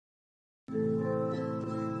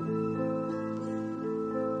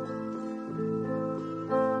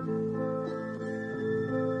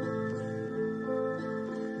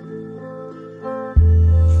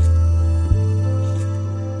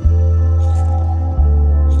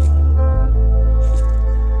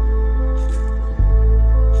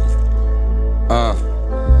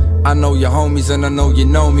your homies and I know you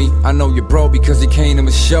know me. I know your bro because he came to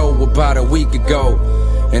my show about a week ago.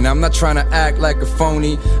 And I'm not trying to act like a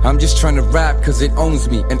phony, I'm just trying to rap cause it owns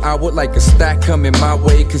me. And I would like a stack coming my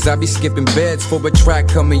way, cause I be skipping beds for a track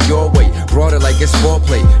coming your way. Brought it like it's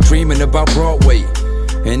foreplay, dreaming about Broadway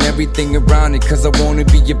and everything around it, cause I wanna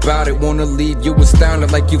be about it. Wanna leave you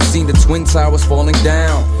astounded like you've seen the Twin Towers falling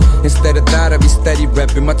down. Instead of that I be steady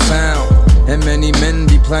repping my town, and many men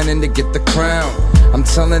be planning to get the crown. I'm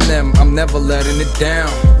telling them I'm never letting it down,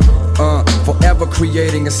 forever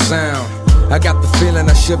creating a sound. I got the feeling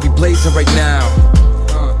I should be blazing right now,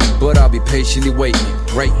 but I'll be patiently waiting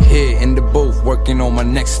right here in the booth, working on my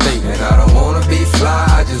next statement. And I don't wanna be fly,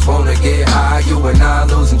 I just wanna get high. You and I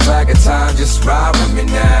losing track of time, just ride with me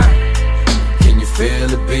now. Can you feel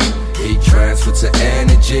the beat? Heat transfer to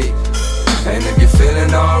energy. And if you're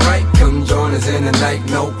feeling alright, come join us in the night.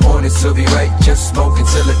 No point is to be right, just smoking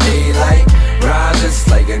till the daylight. Ride just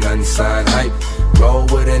like an unsigned hype. Roll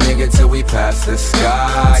with a nigga till we pass the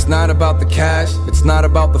sky. It's not about the cash, it's not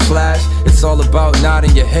about the flash. It's all about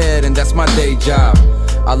nodding your head, and that's my day job.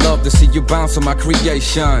 I love to see you bounce on my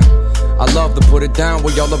creation. I love to put it down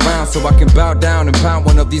where y'all around, so I can bow down and pound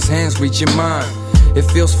one of these hands reaching mine. It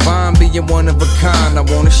feels fine being one of a kind. I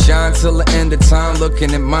wanna shine till the end of time,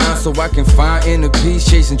 looking at mine, so I can find inner peace,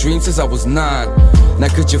 chasing dreams since I was 9. Now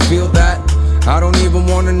could you feel that? I don't even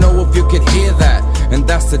wanna know if you could hear that. And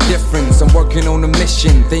that's the difference, I'm working on a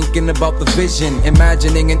mission, thinking about the vision,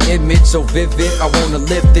 imagining an image so vivid, I wanna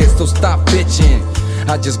live this, so stop bitching.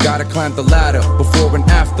 I just gotta climb the ladder, before and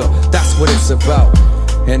after, that's what it's about.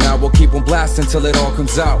 And I will keep on blasting till it all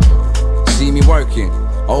comes out. See me working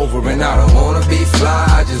over and out. I don't wanna be fly,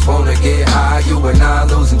 I just wanna get high. You and I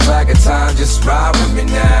losing track of time, just ride with me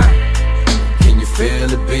now. Can you feel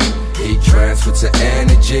the beat? Heat transfer to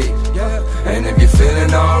energy. And if you're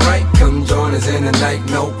feeling alright, come join us in the night.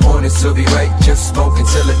 No point is to be right, just smoking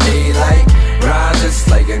till the daylight. Ride just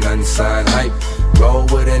like an unsigned hype. Roll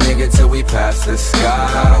with a nigga till we pass the sky.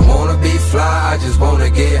 I don't wanna be fly, I just wanna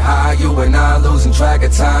get high. You and I losing track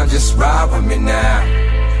of time, just ride with me now.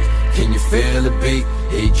 Can you feel the beat?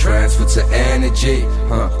 Heat transfer to energy,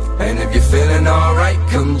 And if you're feeling alright,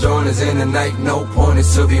 come join us in the night. No point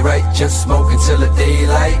is to be right, just smoking till the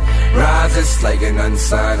daylight. Rise just like an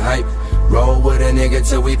unsigned hype. Roll with a nigga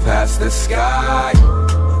till we pass the sky.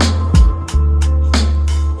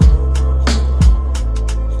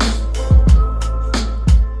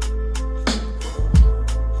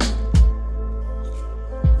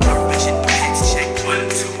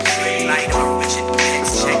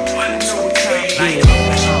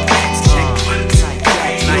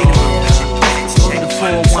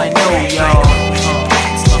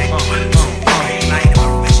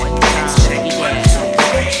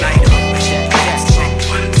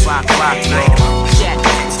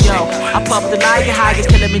 Puff the lion high as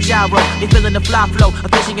Kilimanjaro. They feeling the fly flow,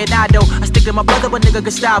 aficionado. I stick to my brother, a nigga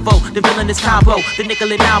Gustavo. The villain is combo, the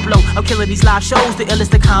nickel and I'm blow. I'm killing these live shows, the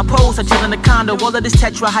illest to compose. I'm chilling the condo, all of this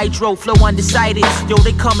tetrahydro flow undecided. Yo,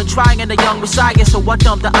 they come and trying a young messiah, so I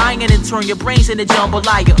dump the iron and turn your brains into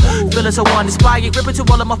jambalaya. Feeling so uninspired, ripping to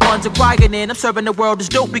all of my funds acquired, and I'm serving the world as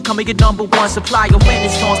dope, becoming a #1 supplier.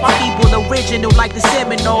 Renaissance, my people original like the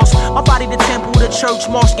Seminoles. My body the temple, the church,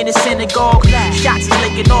 mosque, and the synagogue. Shots is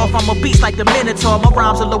licking off, I'm a beast like the Minotaur. My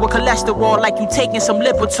rhymes are lower cholesterol, like you taking some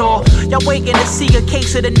Lipitor. Y'all waiting to see a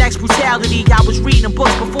case of the next brutality. I was reading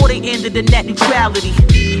books before they ended the net neutrality.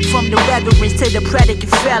 From the veterans to the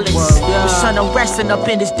predicate felons, the sun I'm resting up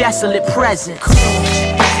in this desolate presence.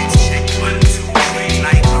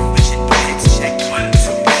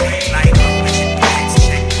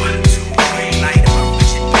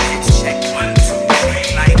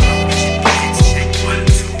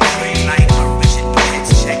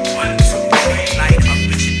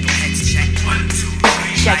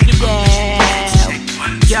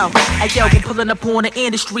 Yo, we're pulling up on the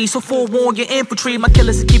industry, so forewarn your infantry. My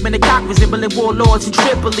killers are keeping the cock resembling warlords in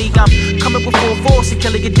Tripoli. I'm coming with full force and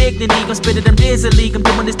killing your dignity. I'm spitting them dizzily, I'm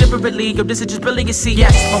doing this differently. Yo, this is just brilliancy.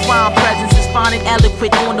 Yes, my rhyme presence is fine and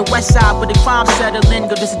eloquent on the west side, but the crime settling.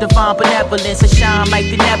 Go, this is divine benevolence. I shine like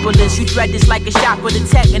the nebulous. You dread this like a shot for the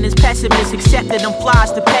tech and it's pessimist. Accepted them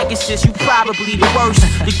flies to Pegasus. You probably the worst.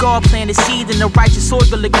 The God planted seed in the righteous soil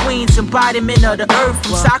of the queens, embodiment of the earth.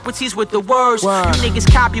 From Socrates with the words. You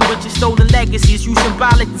niggas copy what you stolen legacies, you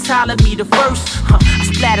symbolic to Tyler me the first. I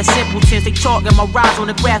splatter simpletons, they talking my rise on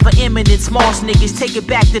the graph of eminence. Moss niggas, take it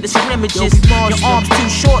back to the scrimmages. Your arms too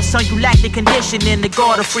short, son, you lack the conditioning. The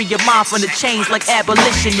guard to free your mind from the chains like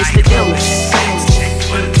abolitionists, the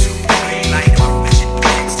illest.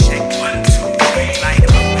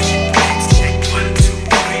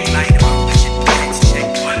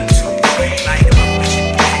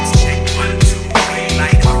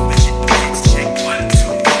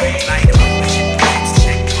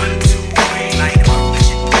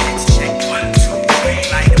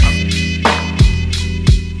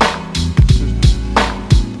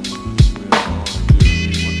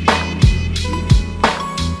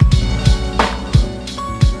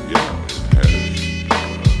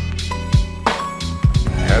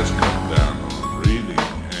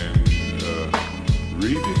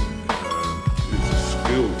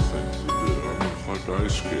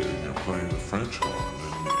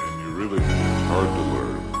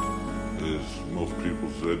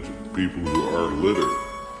 people who are literate,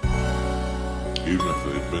 even if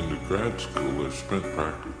they've been to grad school, they've spent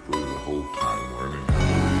practically the whole time learning how to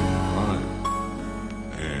read and rhyme.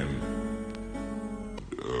 And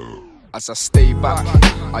as I stay back,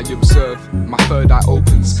 I observe, my third eye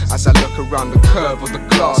opens as I look around the curve of the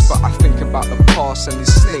glass. But I think about the past and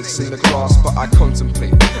these snakes in the grass. But I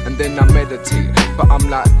contemplate and then I meditate. But I'm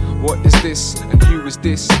like, what is this and who is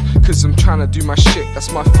this? Cause I'm trying to do my shit,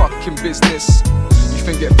 that's my fucking business. You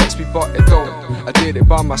think it affects me but it don't. I did it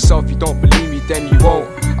by myself, you don't believe me then you won't.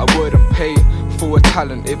 I wouldn't pay for a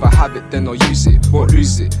talent, if I have it then I'll use it, won't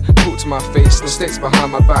lose it. Talk to my face, no stakes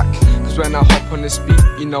behind my back. Cause when I hop on this beat,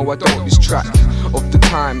 you know I don't lose track of the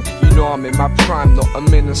time. You know I'm in my prime, not a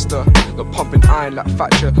minister. Not pumping iron like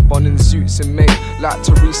Thatcher, burning suits in May like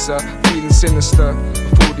Teresa, feeling sinister.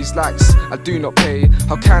 For all these likes, I do not pay.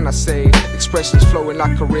 How can I say? Expressions flowing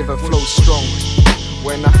like a river, flow strong.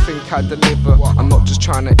 When I think I deliver, I'm not just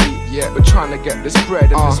trying to eat, yeah, but trying to get this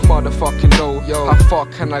bread and this motherfucking dough. Yo, how far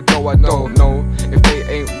can I go? I don't know. If they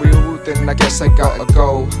ain't real, then I guess I gotta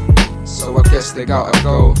go. So I guess they gotta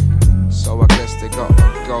go. So I guess they gotta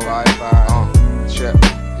go. Bye. Check,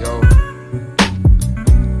 yo.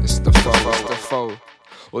 It's the foe.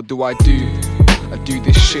 What do? I do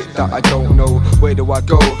this shit that I don't know. Where do I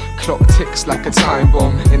go? Clock ticks like a time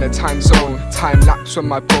bomb in a time zone. Time lapse when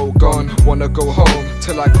my bro gone. Wanna go home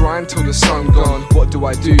till I grind till the sun gone. What do?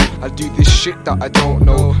 I do this shit that I don't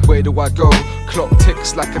know. Where do I go? Clock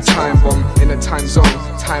ticks like a time bomb in a time zone.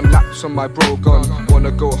 Time lapse when my bro gone.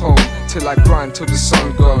 Wanna go home till I grind till the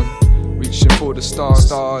sun gone. Reaching for the stars,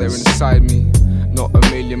 they're inside me, not a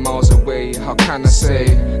million miles away. How can I say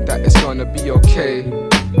that it's gonna be okay?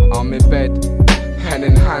 I'm in bed, pen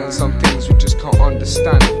in hand, some things we just can't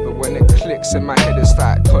understand. But when it clicks in my head it's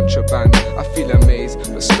like contraband. I feel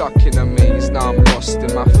amazed, but stuck in a maze. Now I'm lost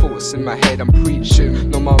in my thoughts, in my head I'm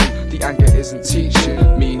preaching. No mum, the anger isn't teaching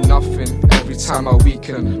me nothing. Every time I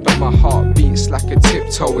weaken, but my heart beats like a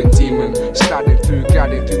tiptoeing demon. Sliding through,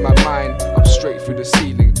 gliding through my mind, up straight through the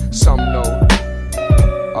ceiling. Some know,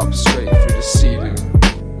 up straight through the ceiling.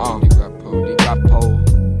 Rudy Guapo.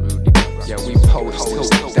 Yeah, we pose till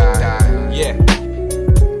we die. Yeah,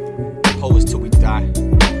 pose till we die.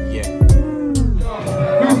 Yeah.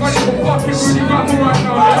 Everybody go fucking Rudy Guapo right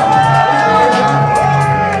now.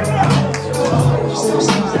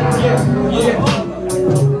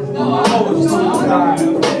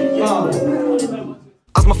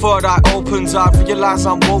 As my third eye opens, I realise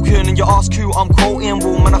I'm woken. And you ask who I'm quoting.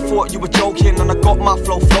 Well, man, I thought you were joking. And I got my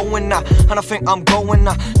flow flowing now. And I think I'm going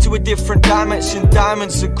now to a different dimension.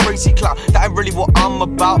 Diamonds and crazy clout, that ain't really what I'm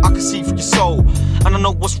about. I can see through your soul, and I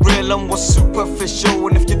know what's real and what's superficial.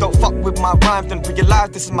 And if you don't fuck with my rhyme, then realise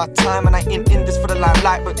this is my time. And I ain't in this for the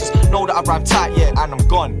limelight, but just know that I rhyme tight, yeah, and I'm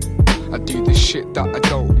gone. I do this shit that I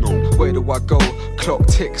don't know. Where do I go? Clock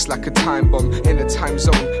ticks like a time bomb in a time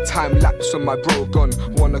zone. Time lapse when my bro gone.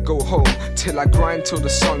 Wanna go home till I grind till the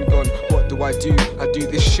sun gone. What do? I do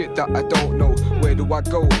this shit that I don't know. Where do I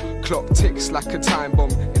go? Clock ticks like a time bomb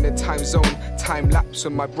in a time zone. Time lapse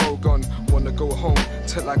when my bro gone. Wanna go home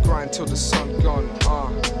till I grind till the sun gone.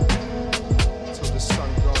 Till the sun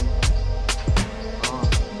gone.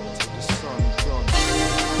 Till the sun gone.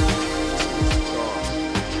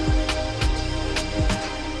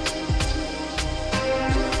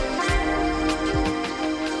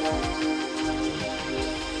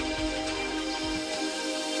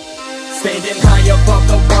 Standing high above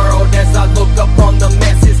the world as I look upon the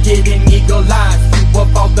masses, getting eagle eyes to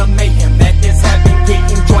of all the mayhem that is happening.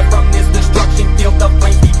 Getting joy from this destruction, feel the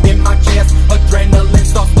flame deep in my chest. Adrenaline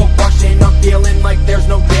starts to rushing, I'm feeling like there's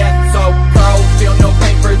no death. So girl, feel no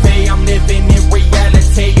pain for they, I'm living in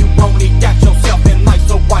reality. You only got yourself in life,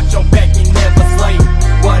 so watch your back and never slay.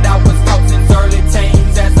 What I was taught since early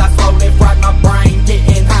teens, as I slowly fried my brain,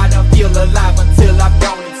 getting high to feel alive until I've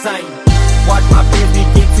gone insane. Watch my business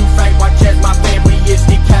get too faint, watch as my family is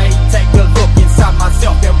decayed. Take a look inside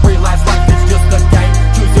myself and realize life is just a game.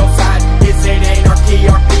 Choose your side, is it anarchy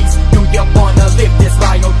or peace? Do you wanna live this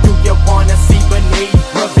lie or do you wanna see beneath?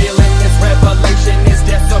 Revealing this revelation is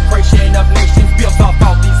desecration of nations. Built off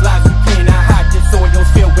all these lies you cannot hide, your soil's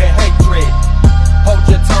filled with hatred. Hold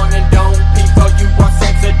your tongue and don't people, you are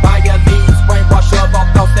censored by elites. Brainwash of all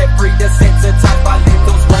thoughts that free, desensitized by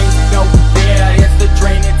lethal strains. No, there is the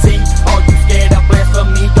Trinity. Are you scared of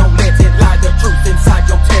blasphemy? Don't let it lie. The truth inside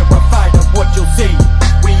you're terrified of what you'll see.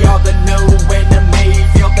 We are the new enemy.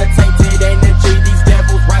 Feel the tainted energy. These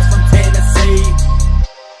devils rise from Tennessee.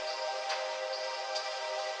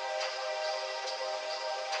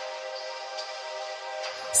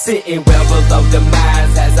 Sitting well below the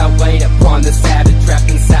minds as I wait upon the Sabbath, trapped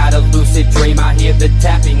inside a lucid dream. I hear the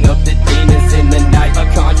tapping of the demons in the night. A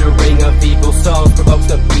conjuring of evil souls provokes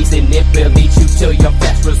the beast, and it will lead you till your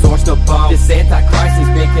flesh resorts to bone. This antichrist has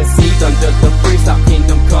been conceived under the priest. Our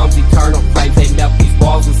kingdom comes, eternal flames, they melt these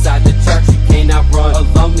walls inside the church. You cannot run. A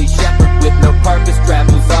lonely shepherd with no purpose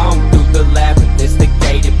travels on through the labyrinth,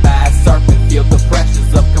 instigated by a serpent. Feel the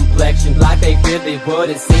pressures of complexion. Life ain't really what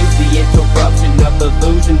it seems. The interruption of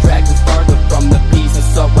illusion drags us further from the peace. And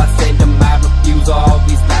so I send them, I refuse all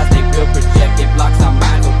these lies they will project. It blocks our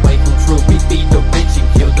minds away from truth. We feed the rich and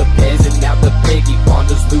kill the peasant. Now the piggy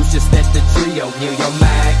wanders loose. Just let the trio heal your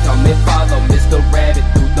mind. Come and follow Mr. Rabbit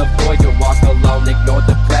through the void. You walk alone, ignore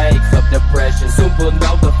the plagues of depression. Soon we'll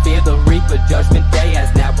know the fear, the reaper. Judgment day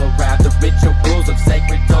has now arrived. The rituals of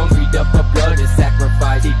sacred tones read up the blood and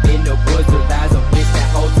sacrifice. Deep in the woods lies a wish that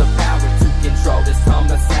holds the power to control this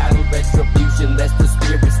homicidal retribution. Lest the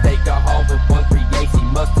spirits take a hold of one creation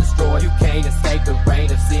must destroy. You can't escape the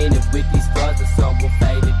reign of sin, and with these floods the soul will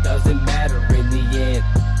fade. It doesn't matter in the end.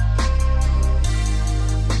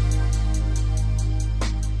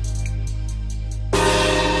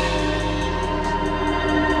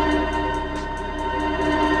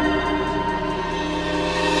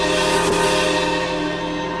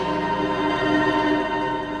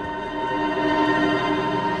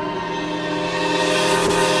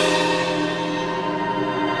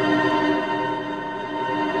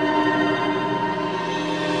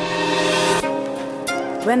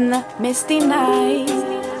 When the misty night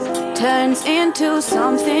turns into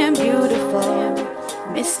something beautiful.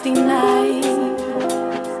 Misty night,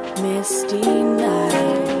 misty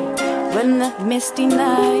night. When the misty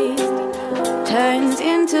night turns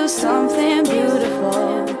into something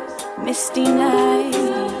beautiful. Misty night,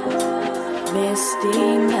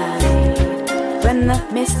 misty night. When the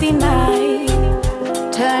misty night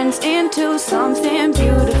turns into something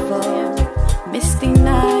beautiful. Misty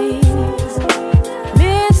night.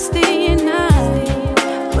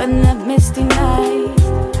 When the misty night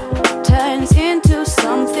turns into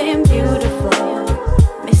something beautiful.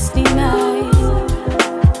 Misty night,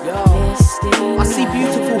 misty night. I see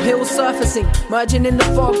beautiful hills surfacing, merging in the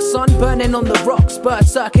fog. Sun burning on the rocks,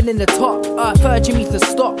 birds circling the top. Earth urging me to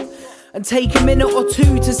stop and take a minute or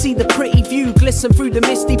two to see the pretty view glisten through the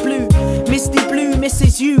misty blue. Misty blue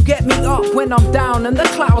misses you, get me up when I'm down and the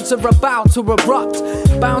clouds are about to erupt.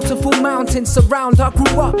 Bountiful mountains surround. I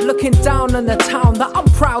grew up looking down on the town that I'm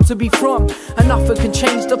proud to be from, and nothing can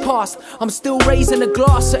change the past. I'm still raising a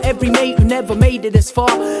glass to every mate who never made it this far.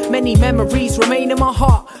 Many memories remain in my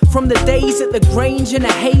heart, from the days at the Grange in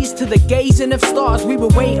a haze to the gazing of stars we were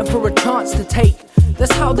waiting for a chance to take.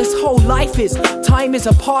 That's how this whole life is. Time is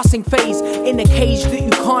a passing phase in a cage that you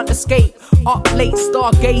can't escape. Up late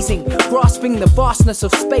stargazing, grasping the vastness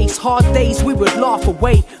of space. Hard days we would laugh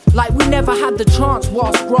away, like we never had the chance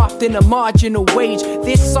whilst grafting a marginal wage.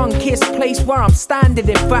 This sun-kissed place where I'm standing,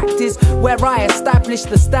 in fact, is where I established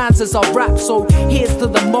the stanzas I rap. So here's to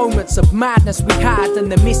the moments of madness we had,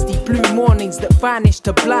 and the misty blue mornings that vanished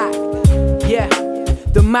to black. Yeah,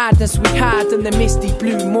 the madness we had and the misty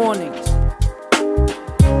blue mornings.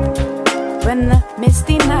 When the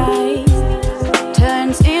misty night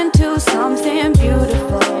turns into something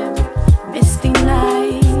beautiful. Misty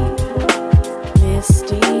night,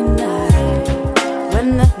 misty night.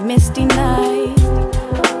 When the misty night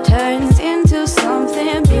turns into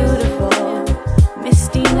something beautiful.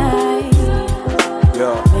 Misty night,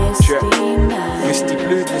 misty night. Misty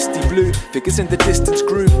blue, figures in the distance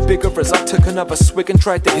grew bigger as I took another swig and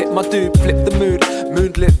tried to hit my dude. Flip the mood,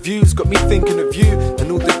 moonlit views got me thinking of you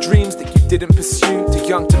and all the dreams that you didn't pursue. Too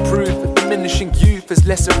young to prove that diminishing youth is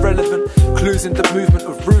less irrelevant. Clues in the movement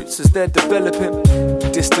of roots as they're developing.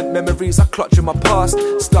 Distant memories I clutch in my past,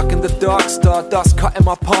 stuck in the dark, stardust cutting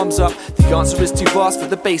my palms up. The answer is too vast for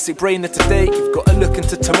the basic brain of today. You've got to look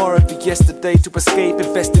into tomorrow for yesterday to escape.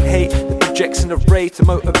 Invest in hate that projects an array to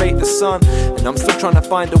motivate the sun, and I'm still trying to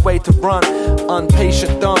find a way to run.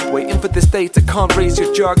 Unpatient, done, waiting for this day to come. Raise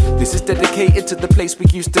your jug, this is dedicated to the place we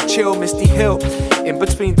used to chill. Misty Hill, in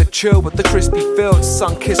between the chill with the crispy fields.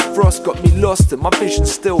 Sun-kissed frost got me lost and my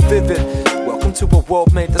vision's still vivid. Welcome to a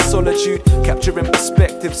world made of solitude, capturing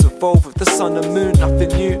perspectives evolve with the sun and moon. Nothing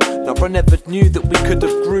new, no, I never knew that we could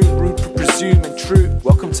have grew. Rude for presuming true.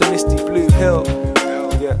 Welcome to Misty Blue Hill.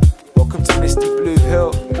 Yeah, welcome to Misty Blue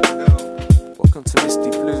Hill. Welcome to Misty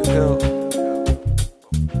Blue Hill.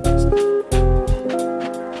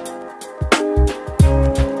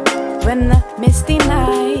 When the misty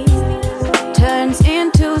night turns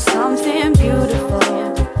into something beautiful.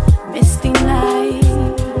 Misty night,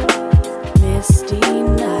 misty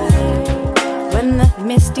night. When the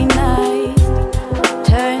misty night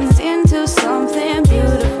turns into something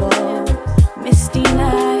beautiful. Misty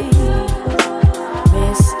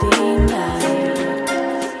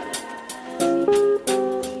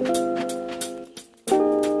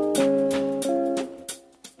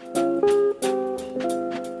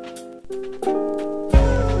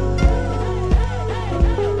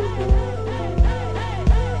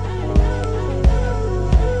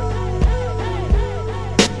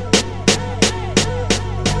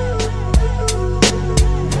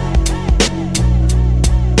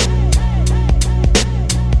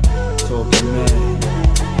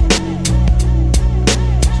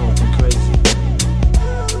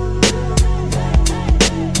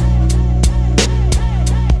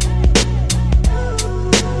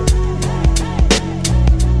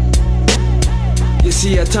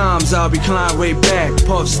See, at times I'll recline way back,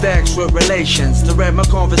 puff stacks with relations to read my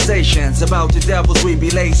conversations about the devils we be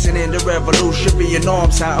lacing in the revolution. Being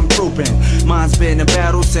norms how I'm trooping. Mine's been in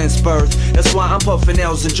battle since birth. That's why I'm puffing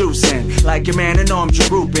L's and juicing like a man in arms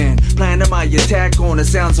drooping. Planning my attack on the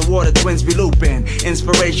sounds of water twins be looping.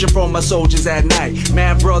 Inspiration from my soldiers at night.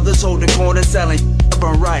 Mad brothers holding corners selling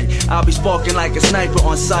right. I'll be sparking like a sniper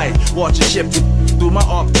on sight. Watching shift through my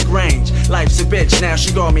optic range. Life's a bitch, now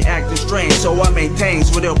she got me acting strange. So I maintains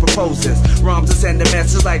what ill proposes. Rhymes are sending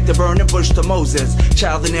messages like the burning bush to Moses.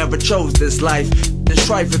 Child that never chose this life. There's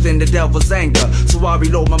strife within the devil's anger. So I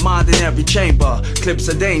reload my mind in every chamber. Clips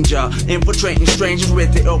of danger, infiltrating strangers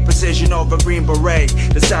with the ill precision of a green beret.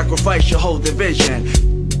 The sacrifice your whole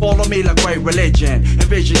division. Follow me like right religion.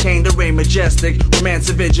 Envision Kane the reign majestic. Romance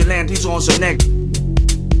of vigilantes on some neck.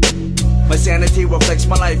 My sanity reflects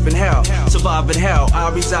my life in hell. Survive in hell, I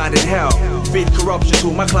reside in hell. Feed corruption to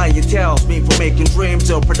my clientele. Me for making dreams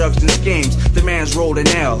till production schemes. The man's rolling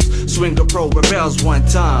L's. Swinger pro rebels one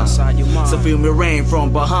time. So feel me rain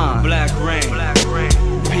from behind. Black rain.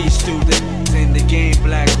 Peace to the in the game.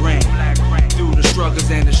 Black rain. Through the struggles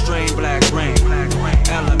and the strain. Black rain.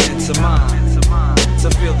 Elements of mine. So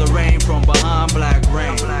feel the rain from behind. Black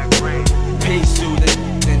rain. Peace to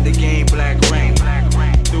the in the game. Black rain.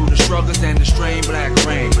 Through the struggles and the strain, black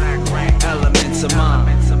rain. Elements of mine,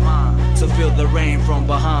 to feel the rain from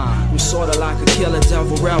behind. I'm sorta like a killer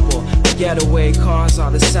devil rebel. My getaway cars are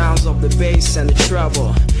the sounds of the bass and the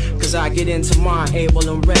treble. Cause I get into mine, able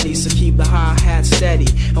and ready. So keep the hi-hat steady,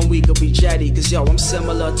 and we could be jetty. Cause yo, I'm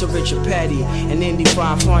similar to Richard Petty and Indy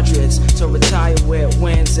 500s. To retire with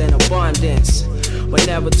wins in abundance, but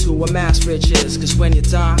never to amass riches. Cause when you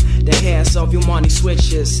die, the hands of your money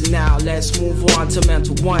switches. Now let's move on to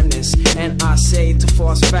mental oneness. And I say to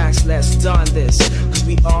false facts, let's done this. Cause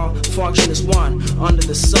we all function as one under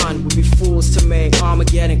the sun. We'd be fools to make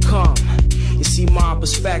Armageddon come. You see, my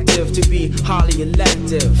perspective to be highly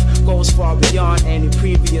elective goes far beyond any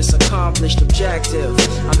previous accomplished objective.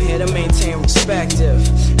 I'm here to maintain perspective,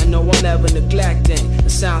 and no, I'm never neglecting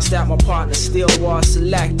the sounds that my partner still was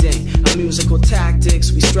selecting. Our musical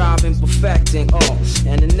tactics we strive in perfecting. Oh,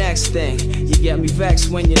 and the next thing, you get me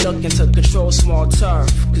vexed when you're looking to control small turf.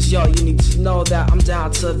 Cause yo, you need to know that I'm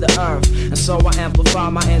down to the earth, and so I amplify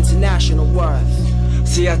my international worth.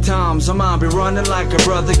 See, at times I might be running like a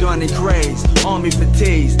brother gunning craze. Army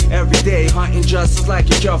fatigues, every day hunting justice like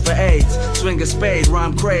a cure for AIDS. Swing a spade,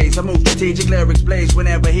 rhyme craze. I move strategic lyrics blaze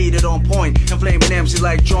whenever heated on point. Inflaming MC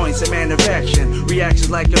like joints and manufacturing. Reactions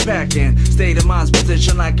like a packing. State of mind's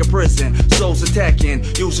position like a prison. Souls attacking,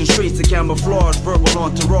 using streets to camouflage. Verbal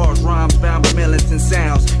entourage, rhymes bound by militant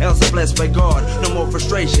sounds. Else I'm blessed by God, no more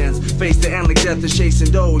frustrations. Face the end like death is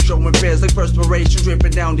chasing those. Showing fears like perspiration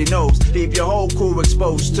dripping down the nose. Leave your whole crew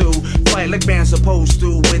exposed to fight like man's supposed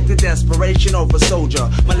to, with the desperation of a soldier.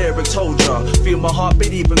 My lyrics hold ya, feel my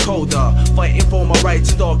heartbeat even colder. Fighting for my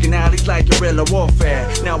rights in dark and alleys like guerrilla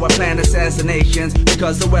warfare. Now I plan assassinations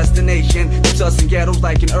because the Western nation keeps us in ghettos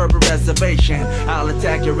like an urban reservation. I'll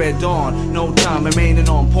attack your red dawn, no time remaining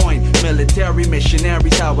on point. Military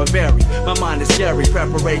missionaries, how I vary. My mind is scary,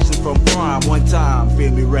 preparations from crime. One time,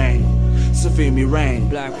 feel me rain, so feel me rain.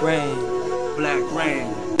 Black rain, black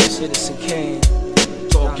rain. Citizen Kane.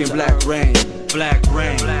 Talking black rain, black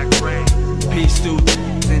rain, peace through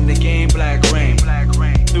in the game, black rain,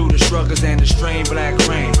 through the struggles and the strain, black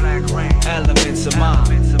rain, elements of mine,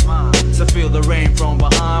 to feel the rain from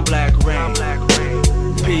behind, black rain,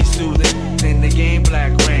 peace through in the game,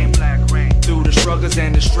 black rain, through the struggles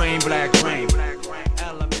and the strain, black rain,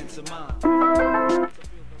 elements of mine.